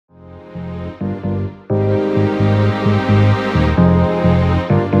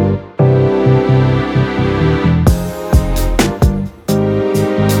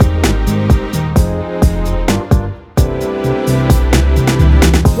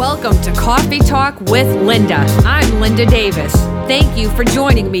Welcome to Coffee Talk with Linda. I'm Linda Davis. Thank you for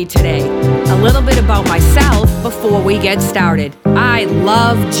joining me today. A little bit about myself before we get started. I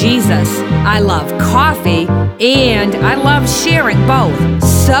love Jesus. I love coffee, and I love sharing both.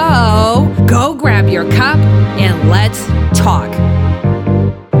 So go grab your cup and let's talk.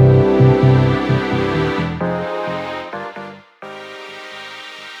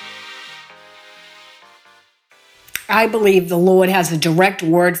 I believe the Lord has a direct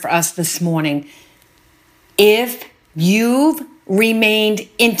word for us this morning. If you've remained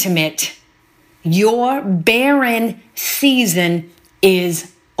intimate, your barren season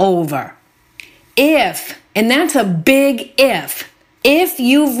is over. If, and that's a big if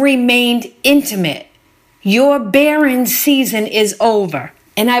you've remained intimate, your barren season is over.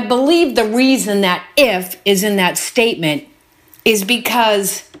 And I believe the reason that if is in that statement is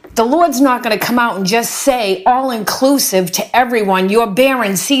because the Lord's not going to come out and just say all-inclusive to everyone, your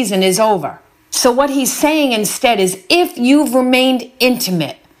barren season is over. So what he's saying instead is if you've remained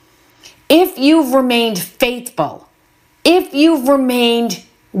intimate, if you've remained faithful, if you've remained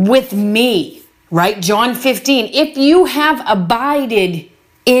with me, right? John 15, if you have abided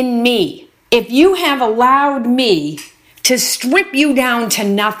in me, if you have allowed me to strip you down to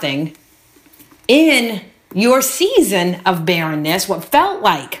nothing in your season of barrenness, what felt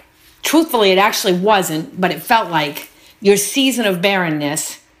like, truthfully, it actually wasn't, but it felt like your season of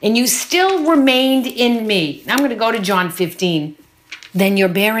barrenness, and you still remained in me. I'm going to go to John 15. Then your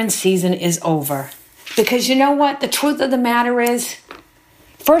barren season is over. Because you know what? The truth of the matter is,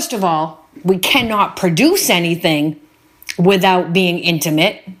 first of all, we cannot produce anything without being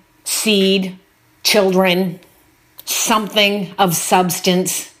intimate. Seed, children, something of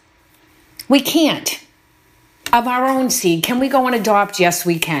substance. We can't. Of our own seed. Can we go and adopt? Yes,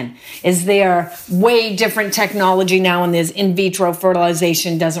 we can. Is there way different technology now and there's in vitro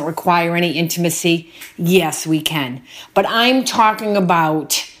fertilization, doesn't require any intimacy? Yes, we can. But I'm talking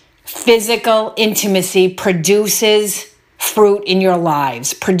about physical intimacy produces fruit in your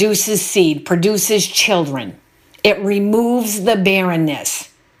lives, produces seed, produces children. It removes the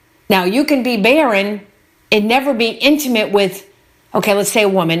barrenness. Now, you can be barren and never be intimate with, okay, let's say a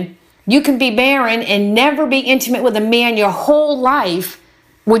woman. You can be barren and never be intimate with a man your whole life.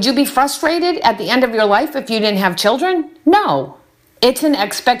 Would you be frustrated at the end of your life if you didn't have children? No. It's an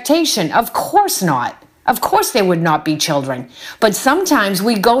expectation. Of course not. Of course there would not be children. But sometimes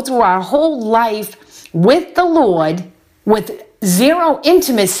we go through our whole life with the Lord with zero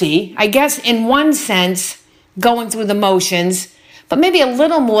intimacy, I guess in one sense, going through the motions, but maybe a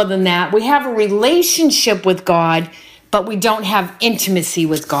little more than that. We have a relationship with God, but we don't have intimacy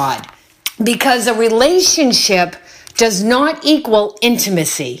with God. Because a relationship does not equal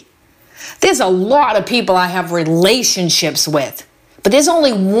intimacy. There's a lot of people I have relationships with, but there's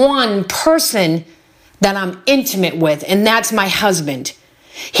only one person that I'm intimate with, and that's my husband.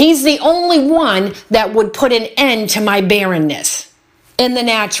 He's the only one that would put an end to my barrenness in the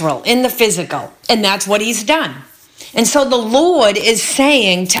natural, in the physical, and that's what he's done. And so the Lord is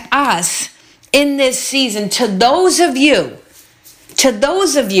saying to us in this season, to those of you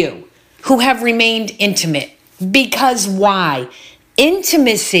who have remained intimate. Because why?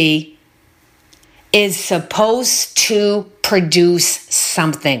 Intimacy is supposed to produce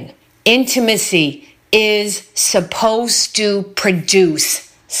something. Intimacy is supposed to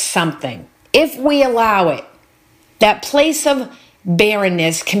produce something. If we allow it, that place of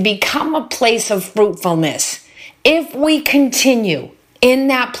barrenness can become a place of fruitfulness. If we continue in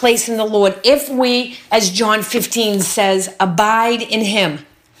that place in the Lord, if we, as John 15 says, abide in him.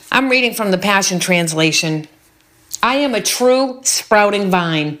 I'm reading from the Passion Translation. I am a true sprouting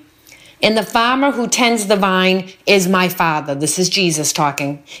vine, and the farmer who tends the vine is my Father. This is Jesus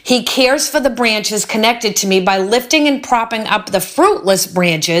talking. He cares for the branches connected to me by lifting and propping up the fruitless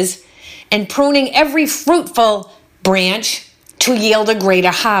branches and pruning every fruitful branch to yield a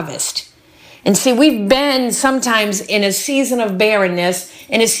greater harvest. And see, we've been sometimes in a season of barrenness,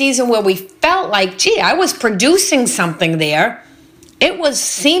 in a season where we felt like, gee, I was producing something there. It was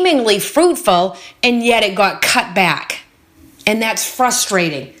seemingly fruitful, and yet it got cut back. And that's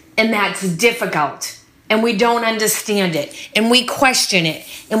frustrating, and that's difficult. And we don't understand it, and we question it.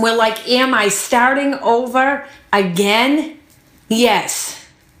 And we're like, am I starting over again? Yes.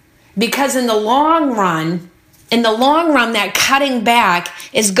 Because in the long run, that cutting back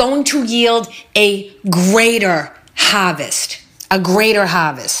is going to yield a greater harvest. A greater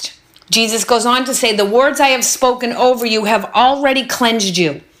harvest. Jesus goes on to say, the words I have spoken over you have already cleansed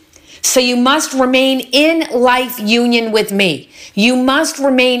you. So you must remain in life union with me. You must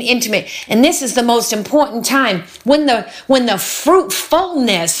remain intimate. And this is the most important time when the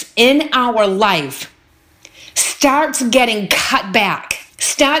fruitfulness in our life starts getting cut back.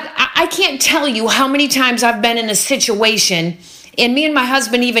 I can't tell you how many times I've been in a situation, and me and my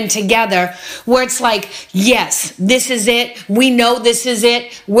husband even together, where it's like, yes, this is it. We know this is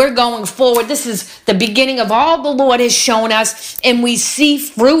it. We're going forward. This is the beginning of all the Lord has shown us. And we see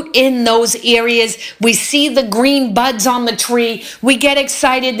fruit in those areas. We see the green buds on the tree. We get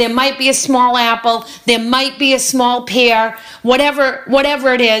excited. There might be a small apple. There might be a small pear,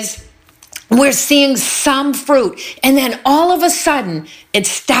 whatever it is. We're seeing some fruit. And then all of a sudden, it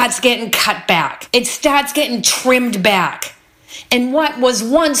starts getting cut back. It starts getting trimmed back. And what was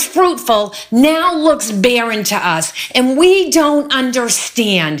once fruitful now looks barren to us. And we don't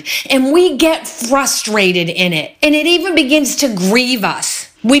understand. And we get frustrated in it. And it even begins to grieve us.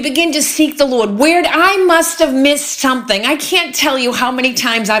 We begin to seek the Lord. I must have missed something. I can't tell you how many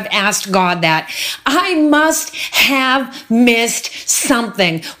times I've asked God that. I must have missed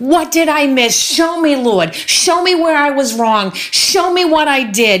something. What did I miss? Show me, Lord. Show me where I was wrong. Show me what I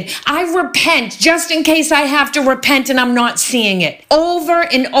did. I repent just in case I have to repent and I'm not seeing it. Over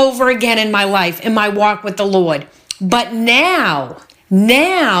and over again in my life, in my walk with the Lord. But now,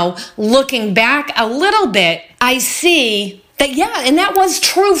 looking back a little bit, I see and that was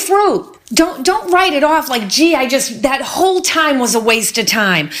true fruit. Don't write it off like, gee, that whole time was a waste of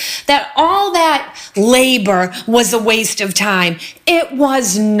time. That all that labor was a waste of time. It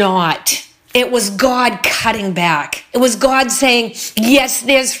was not. It was God cutting back. It was God saying, yes,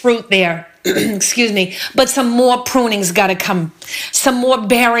 there's fruit there. Excuse me. But some more pruning's got to come. Some more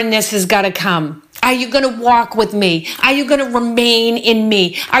barrenness has got to come. Are you going to walk with me? Are you going to remain in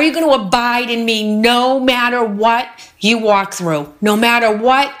me? Are you going to abide in me no matter what you walk through? No matter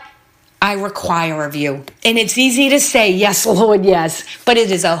what I require of you. And it's easy to say, yes, Lord, yes. But it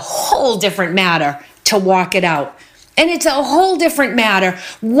is a whole different matter to walk it out. And it's a whole different matter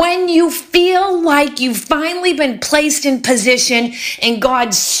when you feel like you've finally been placed in position and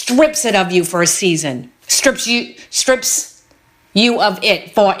God strips it of you for a season. Strips you of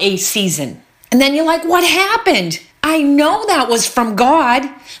it for a season. And then you're like, what happened? I know that was from God.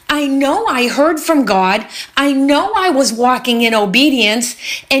 I know I heard from God. I know I was walking in obedience.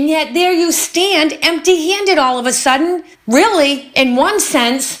 And yet there you stand empty-handed all of a sudden. Really, in one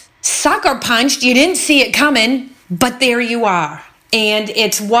sense, sucker punched. You didn't see it coming, but there you are. And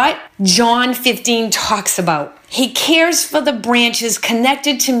it's what John 15 talks about. He cares for the branches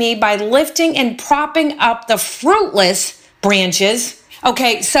connected to me by lifting and propping up the fruitless branches.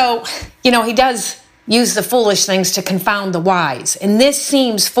 Okay, so, he does use the foolish things to confound the wise. And this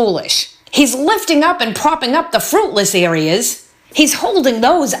seems foolish. He's lifting up and propping up the fruitless areas. He's holding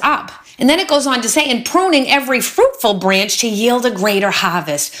those up. And then it goes on to say, and pruning every fruitful branch to yield a greater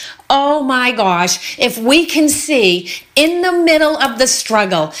harvest. Oh my gosh, if we can see in the middle of the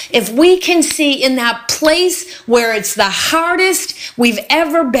struggle, if we can see in that place where it's the hardest we've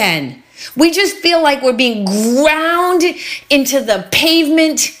ever been, we just feel like we're being ground into the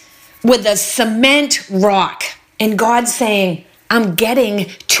pavement with a cement rock. And God's saying, I'm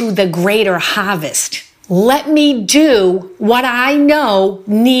getting to the greater harvest. Let me do what I know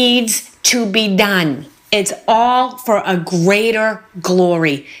needs to be done. It's all for a greater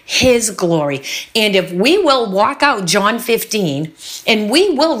glory, His glory. And if we will walk out John 15 and we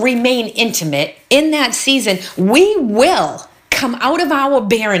will remain intimate in that season, we will come out of our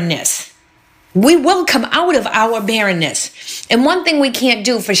barrenness. We will come out of our barrenness. And one thing we can't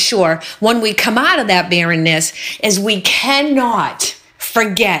do for sure when we come out of that barrenness is we cannot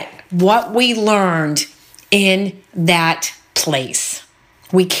forget what we learned in that place.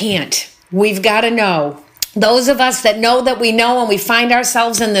 We can't. We've got to know. Those of us that know that we know, and we find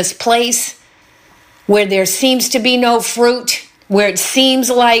ourselves in this place where there seems to be no fruit, where it seems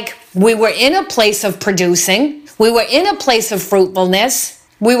like we were in a place of producing, we were in a place of fruitfulness,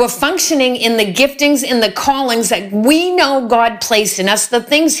 we were functioning in the giftings, in the callings that we know God placed in us, the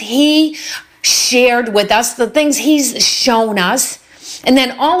things He shared with us, the things He's shown us. And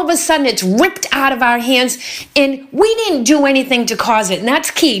then all of a sudden it's ripped out of our hands and we didn't do anything to cause it. And that's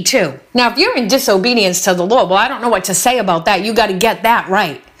key too. Now, if you're in disobedience to the Lord, well, I don't know what to say about that. You got to get that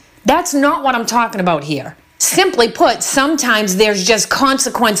right. That's not what I'm talking about here. Simply put, sometimes there's just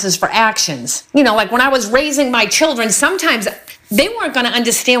consequences for actions. Like when I was raising my children, sometimes they weren't going to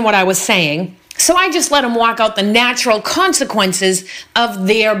understand what I was saying. So I just let them walk out the natural consequences of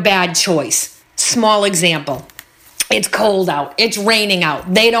their bad choice. Small example. It's cold out. It's raining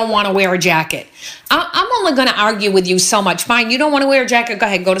out. They don't want to wear a jacket. I'm only going to argue with you so much. Fine, you don't want to wear a jacket? Go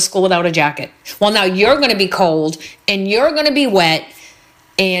ahead, go to school without a jacket. Well, now you're going to be cold and you're going to be wet,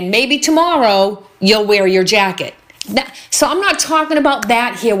 and maybe tomorrow you'll wear your jacket. So I'm not talking about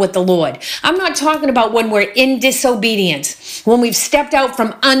that here with the Lord. I'm not talking about when we're in disobedience, when we've stepped out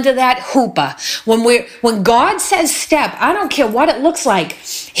from under that hoopah, when God says step, I don't care what it looks like.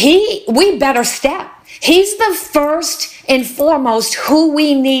 We better step. He's the first and foremost who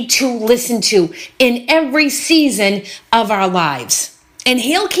we need to listen to in every season of our lives. And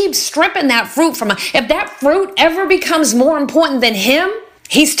he'll keep stripping that fruit from us. If that fruit ever becomes more important than him,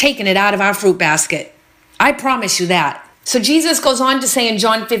 he's taking it out of our fruit basket. I promise you that. So Jesus goes on to say in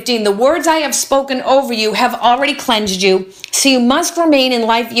John 15, the words I have spoken over you have already cleansed you, so you must remain in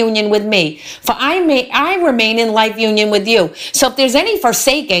life union with me, for I remain in life union with you. So if there's any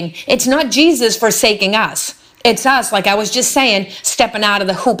forsaking, it's not Jesus forsaking us. It's us, like I was just saying, stepping out of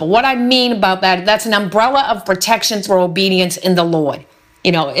the hoop. What I mean about that, that's an umbrella of protection through obedience in the Lord.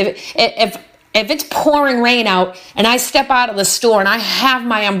 You know, if it's pouring rain out and I step out of the store and I have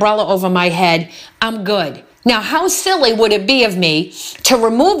my umbrella over my head, I'm good. Now, how silly would it be of me to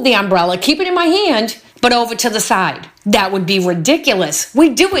remove the umbrella, keep it in my hand, but over to the side? That would be ridiculous. We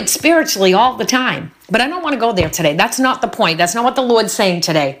do it spiritually all the time. But I don't want to go there today. That's not the point. That's not what the Lord's saying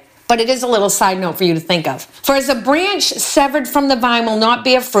today. But it is a little side note for you to think of. For as a branch severed from the vine will not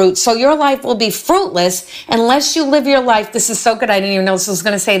bear fruit, so your life will be fruitless unless you live your life. This is so good. I didn't even know this was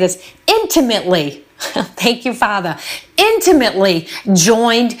going to say this. Intimately. Thank you, Father. Intimately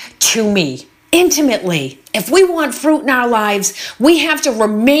joined to me. Intimately. If we want fruit in our lives, we have to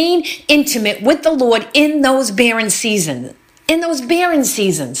remain intimate with the Lord in those barren seasons. In those barren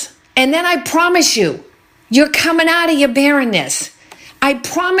seasons. And then I promise you, you're coming out of your barrenness. I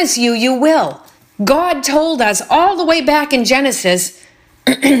promise you, you will. God told us all the way back in Genesis,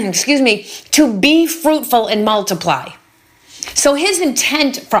 to be fruitful and multiply. So his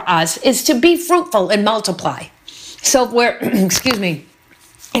intent for us is to be fruitful and multiply. So if we're,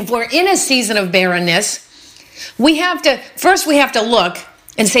 if we're in a season of barrenness, we have to look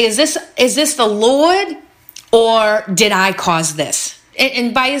and say, is this the Lord, or did I cause this?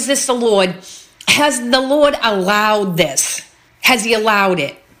 And by is this the Lord, has the Lord allowed this? Has he allowed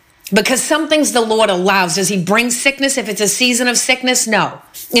it? Because some things the Lord allows. Does he bring sickness if it's a season of sickness? No.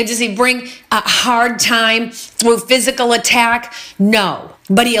 Does he bring a hard time through physical attack? No.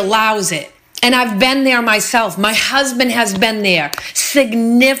 But he allows it. And I've been there myself. My husband has been there.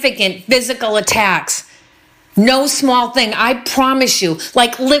 Significant physical attacks. No small thing. I promise you,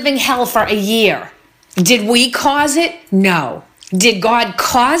 like living hell for a year. Did we cause it? No. Did God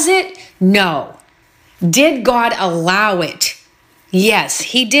cause it? No. Did God allow it? Yes,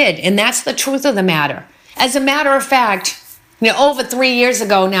 he did. And that's the truth of the matter. As a matter of fact, over 3 years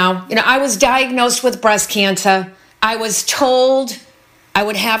ago now, I was diagnosed with breast cancer. I was told I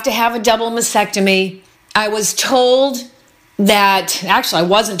would have to have a double mastectomy. I was told that, actually, I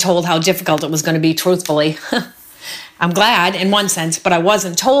wasn't told how difficult it was going to be, truthfully. I'm glad in one sense, but I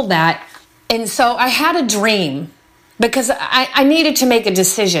wasn't told that. And so I had a dream because I needed to make a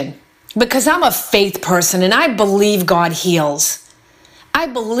decision, because I'm a faith person and I believe God heals. I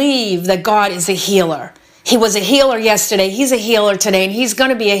believe that God is a healer. He was a healer yesterday. He's a healer today, and he's going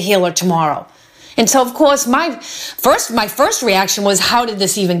to be a healer tomorrow. And so, of course, my first reaction was, how did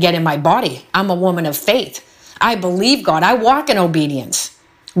this even get in my body? I'm a woman of faith. I believe God. I walk in obedience.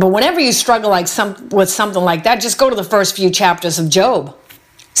 But whenever you struggle with something like that, just go to the first few chapters of Job.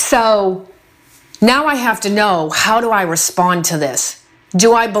 So now I have to know, how do I respond to this?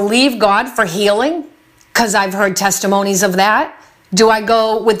 Do I believe God for healing? Because I've heard testimonies of that. Do I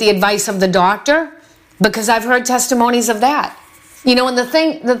go with the advice of the doctor? Because I've heard testimonies of that. And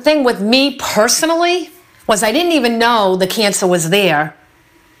the thing with me personally was I didn't even know the cancer was there.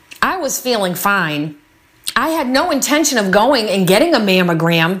 I was feeling fine. I had no intention of going and getting a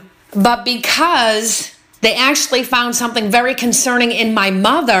mammogram, but because they actually found something very concerning in my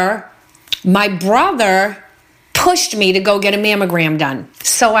mother, my brother pushed me to go get a mammogram done.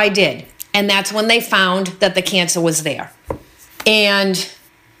 So I did. And that's when they found that the cancer was there. And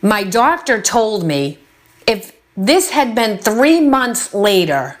my doctor told me, if this had been 3 months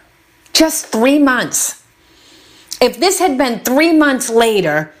later, just 3 months, if this had been 3 months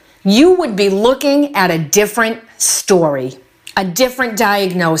later, you would be looking at a different story, a different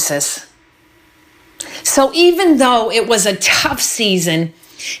diagnosis. So even though it was a tough season,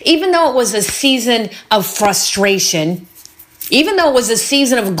 even though it was a season of frustration, even though it was a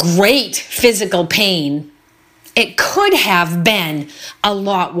season of great physical pain, it could have been a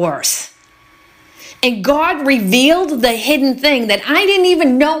lot worse. And God revealed the hidden thing that I didn't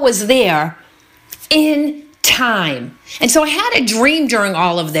even know was there in time. And so I had a dream during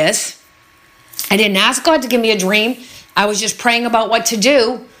all of this. I didn't ask God to give me a dream. I was just praying about what to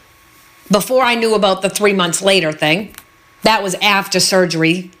do before I knew about the 3 months later thing. That was after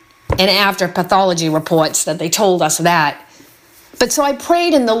surgery and after pathology reports that they told us that. But so I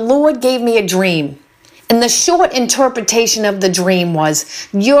prayed and the Lord gave me a dream. And the short interpretation of the dream was,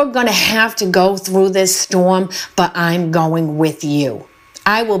 you're going to have to go through this storm, but I'm going with you.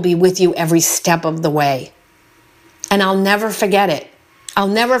 I will be with you every step of the way. And I'll never forget it. I'll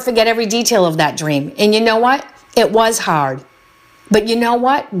never forget every detail of that dream. And you know what? It was hard. But you know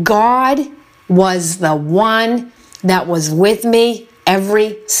what? God was the one that was with me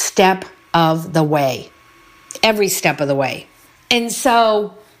every step of the way. Every step of the way. And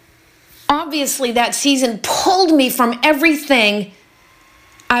so, obviously, that season pulled me from everything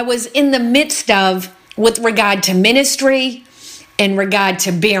I was in the midst of with regard to ministry, in regard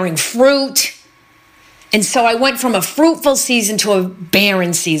to bearing fruit. And so I went from a fruitful season to a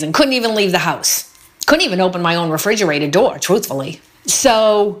barren season. Couldn't even leave the house. Couldn't even open my own refrigerator door, truthfully.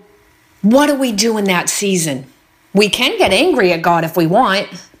 So what do we do in that season? We can get angry at God if we want,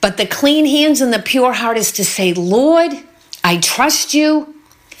 but the clean hands and the pure heart is to say, Lord, I trust you.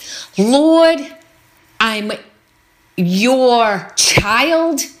 Lord, I'm your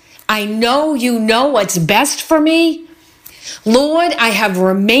child. I know you know what's best for me. Lord, I have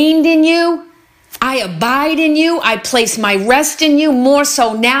remained in you. I abide in you. I place my rest in you more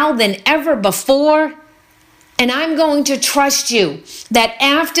so now than ever before. And I'm going to trust you that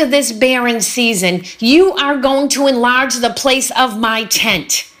after this barren season, you are going to enlarge the place of my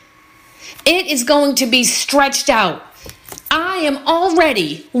tent. It is going to be stretched out. I am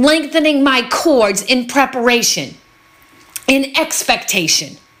already lengthening my cords in preparation, in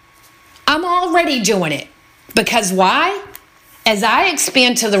expectation. I'm already doing it. Because why? As I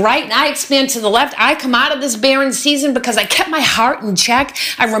expand to the right and I expand to the left, I come out of this barren season because I kept my heart in check.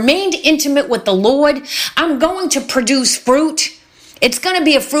 I remained intimate with the Lord. I'm going to produce fruit. It's going to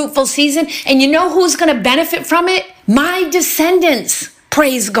be a fruitful season. And you know who's going to benefit from it? My descendants.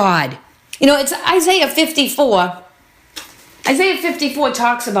 Praise God. You know, it's Isaiah 54. Isaiah 54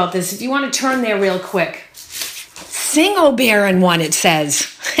 talks about this. If you want to turn there real quick. Sing, O barren one, it says.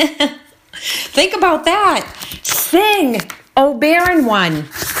 Think about that. Sing, O barren one.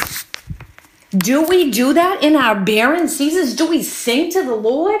 Do we do that in our barren seasons? Do we sing to the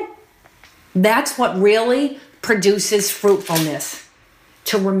Lord? That's what really produces fruitfulness.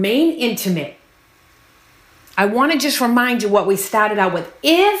 To remain intimate. I want to just remind you what we started out with.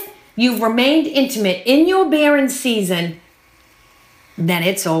 If you've remained intimate in your barren season, then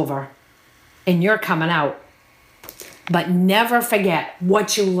it's over and you're coming out. But never forget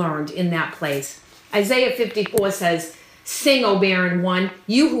what you learned in that place. Isaiah 54 says, sing, O barren one,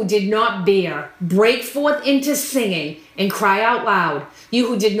 you who did not bear, break forth into singing and cry out loud, you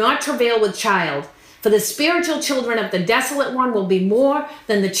who did not travail with child. For the spiritual children of the desolate one will be more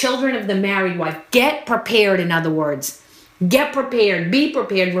than the children of the married wife. Get prepared, in other words. Get prepared, be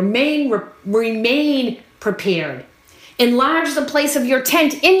prepared, remain prepared. Enlarge the place of your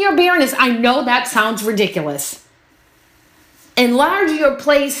tent in your barrenness. I know that sounds ridiculous. Enlarge your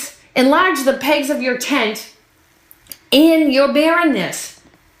place, enlarge the pegs of your tent in your barrenness.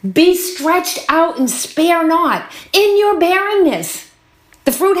 Be stretched out and spare not in your barrenness.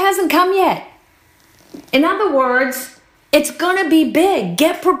 The fruit hasn't come yet. In other words, it's going to be big.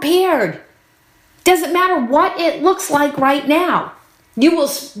 Get prepared. Doesn't matter what it looks like right now.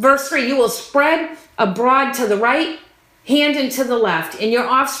 Verse 3, you will spread abroad to the right hand and to the left, and your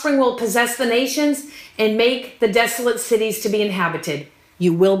offspring will possess the nations and make the desolate cities to be inhabited.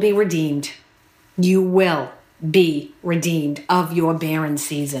 You will be redeemed. You will be redeemed of your barren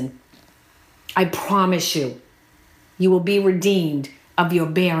season. I promise you, you will be redeemed of your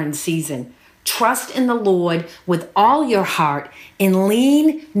barren season. Trust in the Lord with all your heart and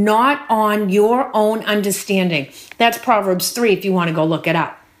lean not on your own understanding. That's Proverbs 3 if you want to go look it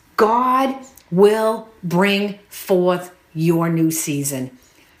up. God will bring forth your new season.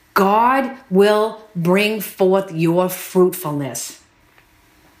 God will bring forth your fruitfulness.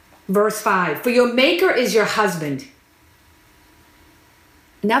 Verse 5, for your maker is your husband.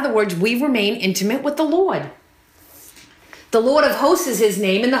 In other words, we remain intimate with the Lord. The Lord of hosts is his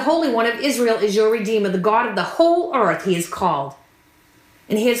name, and the Holy One of Israel is your Redeemer. The God of the whole earth he is called.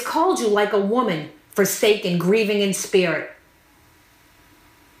 And he has called you like a woman forsaken, grieving in spirit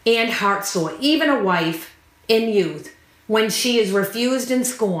and heartsore, even a wife in youth, when she is refused and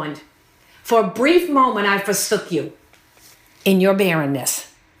scorned. For a brief moment I forsook you in your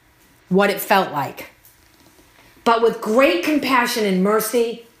barrenness, what it felt like. But with great compassion and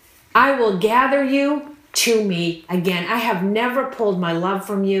mercy, I will gather you to me again. I have never pulled my love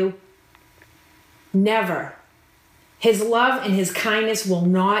from you. Never. His love and his kindness will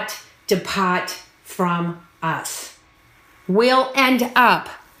not depart from us. We'll end up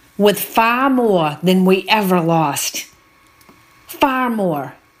with far more than we ever lost. Far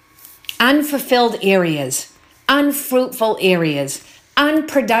more. Unfulfilled areas, unfruitful areas,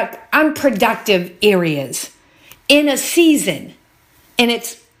 unproductive areas in a season. And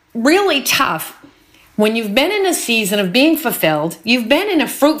it's really tough when you've been in a season of being fulfilled, you've been in a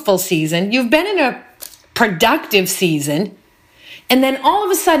fruitful season, you've been in a productive season, and then all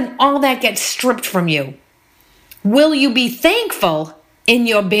of a sudden all that gets stripped from you. Will you be thankful in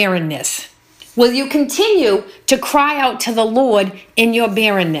your barrenness? Will you continue to cry out to the Lord in your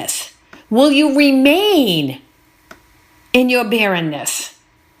barrenness? Will you remain in your barrenness?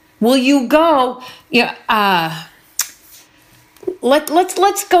 Will you go,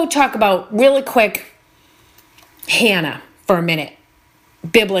 let's go talk about really quick Hannah for a minute,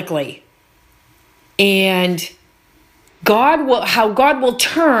 biblically. And how God will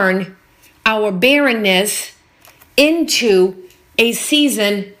turn our barrenness into a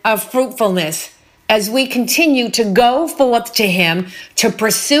season of fruitfulness as we continue to go forth to him, to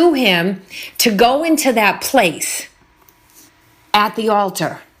pursue him, to go into that place at the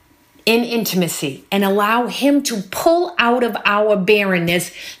altar in intimacy and allow him to pull out of our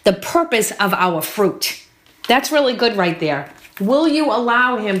barrenness the purpose of our fruit. That's really good right there. Will you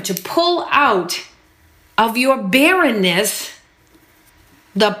allow him to pull out of your barrenness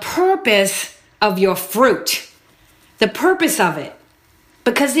the purpose of your fruit? The purpose of it.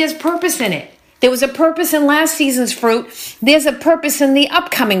 Because there's purpose in it. There was a purpose in last season's fruit. There's a purpose in the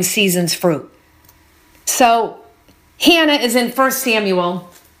upcoming season's fruit. So Hannah is in 1 Samuel.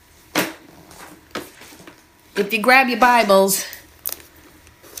 If you grab your Bibles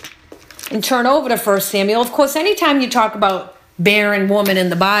and turn over to 1 Samuel, of course, anytime you talk about barren woman in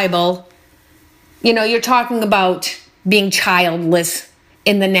the Bible, you're talking about being childless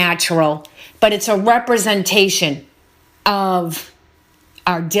in the natural, but it's a representation of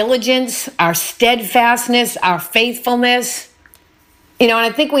our diligence, our steadfastness, our faithfulness. And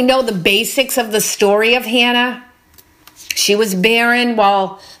I think we know the basics of the story of Hannah. She was barren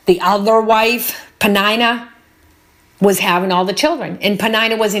while the other wife, Peninnah, was having all the children. And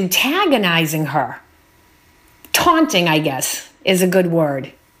Peninnah was antagonizing her. Taunting, I guess, is a good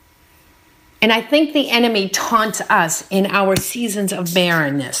word. And I think the enemy taunts us in our seasons of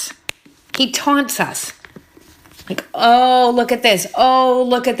barrenness. He taunts us. Like, oh, look at this. Oh,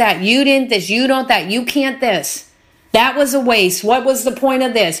 look at that. You didn't this. You don't that. You can't this. That was a waste. What was the point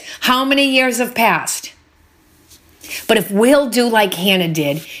of this? How many years have passed? But if we'll do like Hannah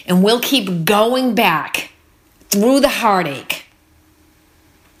did, and we'll keep going back through the heartache,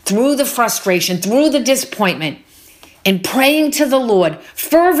 through the frustration, through the disappointment, and praying to the Lord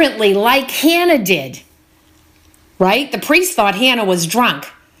fervently like Hannah did, right? The priest thought Hannah was drunk.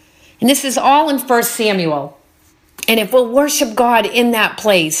 And this is all in 1 Samuel. And if we'll worship God in that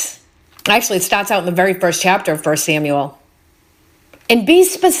place, actually it starts out in the very first chapter of 1 Samuel. And be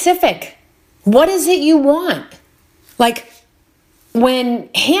specific. What is it you want? Like when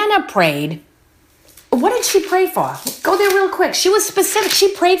Hannah prayed, what did she pray for? Go there real quick. She was specific.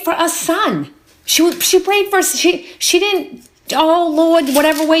 She prayed for a son. She prayed for, she didn't, oh Lord,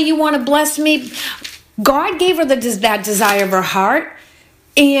 whatever way you want to bless me. God gave her that desire of her heart.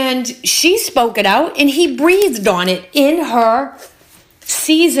 And she spoke it out, and he breathed on it in her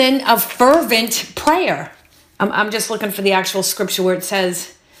season of fervent prayer. I'm just looking for the actual scripture where it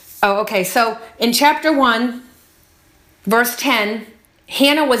says, so in chapter 1, verse 10,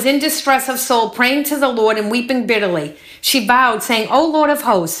 Hannah was in distress of soul, praying to the Lord and weeping bitterly. She vowed, saying, O Lord of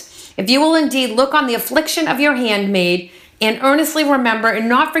hosts, if you will indeed look on the affliction of your handmaid and earnestly remember and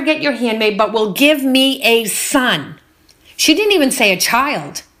not forget your handmaid, but will give me a son. She didn't even say a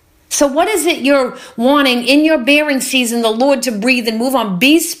child. So what is it you're wanting in your barren season, the Lord to breathe and move on?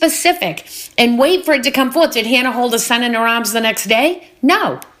 Be specific and wait for it to come forth. Did Hannah hold a son in her arms the next day?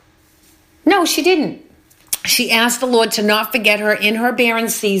 No, she didn't. She asked the Lord to not forget her in her barren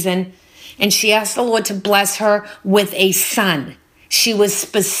season, and she asked the Lord to bless her with a son. She was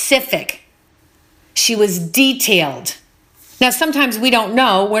specific. She was detailed. Now, sometimes we don't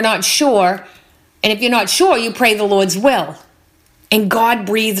know. We're not sure. And if you're not sure, you pray the Lord's will. And God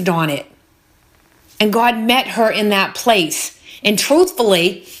breathed on it. And God met her in that place. And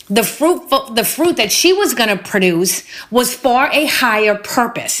truthfully, the fruit that she was going to produce was for a higher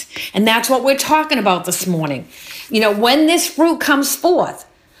purpose. And that's what we're talking about this morning. When this fruit comes forth,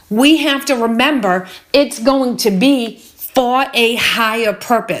 we have to remember it's going to be for a higher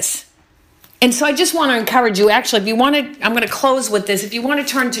purpose. And so I just want to encourage you, actually, if you want to, I'm going to close with this. If you want to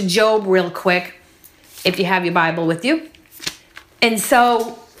turn to Job real quick, if you have your Bible with you. And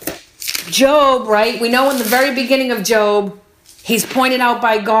so Job, right, we know in the very beginning of Job, he's pointed out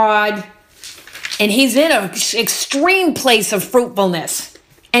by God, and he's in an extreme place of fruitfulness.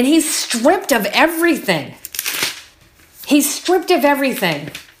 And he's stripped of everything. He's stripped of everything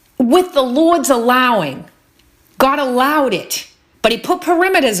with the Lord's allowing. God allowed it, but he put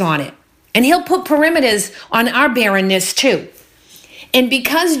perimeters on it. And he'll put perimeters on our barrenness too. And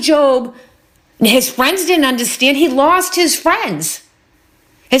because Job, his friends didn't understand, he lost his friends.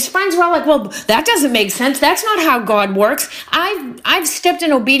 His friends were all like, well, that doesn't make sense. That's not how God works. I've stepped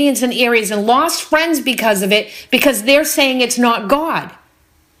in obedience in areas and lost friends because of it, because they're saying it's not God.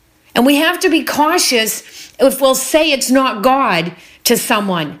 And we have to be cautious if we'll say it's not God to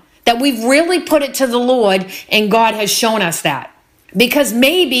someone, that we've really put it to the Lord and God has shown us that. Because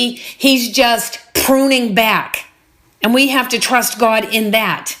maybe he's just pruning back, and we have to trust God in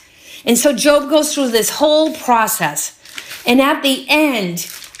that. And so Job goes through this whole process. And at the end,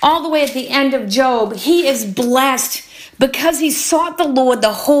 all the way at the end of Job, he is blessed because he sought the Lord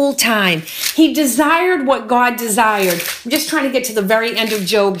the whole time. He desired what God desired. I'm just trying to get to the very end of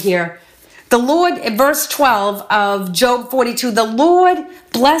Job here. The Lord, in verse 12 of Job 42, the Lord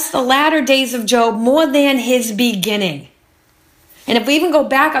blessed the latter days of Job more than his beginning. And if we even go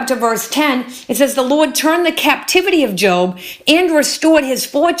back up to verse 10, it says, the Lord turned the captivity of Job and restored his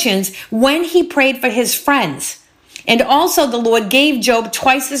fortunes when he prayed for his friends. And also the Lord gave Job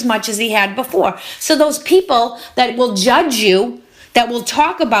twice as much as he had before. So those people that will judge you, that will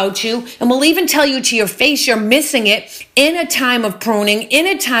talk about you, and will even tell you to your face you're missing it in a time of pruning, in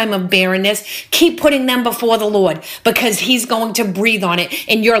a time of barrenness, keep putting them before the Lord, because he's going to breathe on it,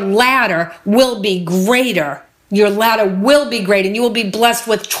 and your ladder will be greater. Your ladder will be great, and you will be blessed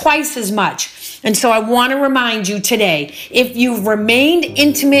with twice as much. And so I want to remind you today, if you've remained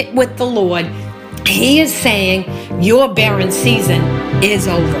intimate with the Lord, he is saying your barren season is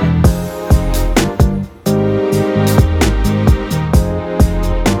over.